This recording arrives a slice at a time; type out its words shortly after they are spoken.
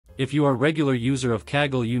If you are a regular user of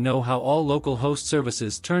Kaggle, you know how all local host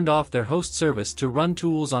services turned off their host service to run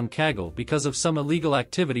tools on Kaggle because of some illegal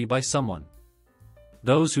activity by someone.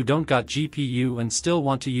 Those who don't got GPU and still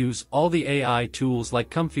want to use all the AI tools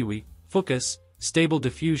like ComfyUI, Fooocus, Stable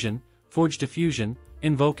Diffusion, Forge Diffusion,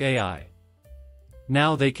 invokeAi.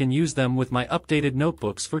 Now they can use them with my updated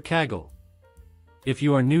notebooks for Kaggle. If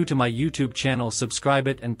you are new to my YouTube channel, subscribe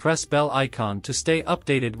it and press bell icon to stay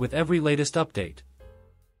updated with every latest update.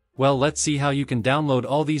 Well, let's see how you can download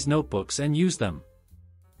all these notebooks and use them.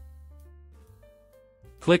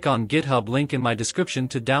 Click on GitHub link in my description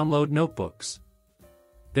to download notebooks.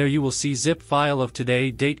 There you will see zip file of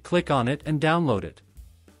today date. Click on it and download it.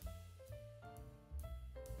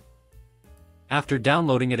 After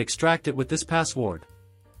downloading it, extract it with this password.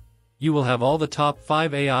 You will have all the top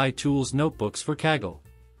 5 AI tools notebooks for Kaggle.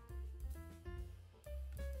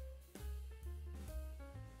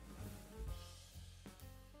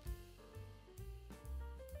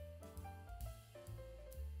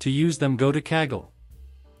 To use them, go to Kaggle.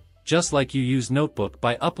 Just like you use Notebook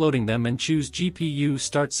by uploading them, and choose GPU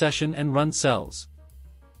Start Session and Run Cells.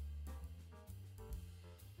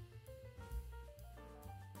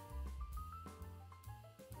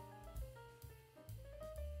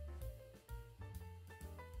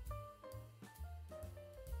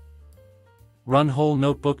 Run whole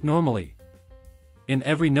notebook normally. In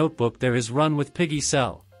every notebook there is run with Piggy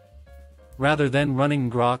cell. Rather than running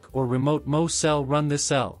Grok or remote mo cell, run this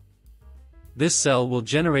cell. This cell will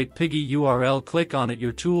generate Piggy URL. Click on it,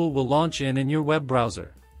 your tool will launch in your web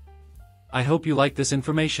browser. I hope you like this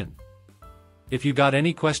information. If you got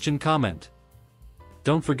any question, comment.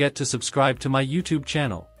 Don't forget to subscribe to my YouTube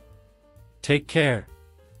channel. Take care.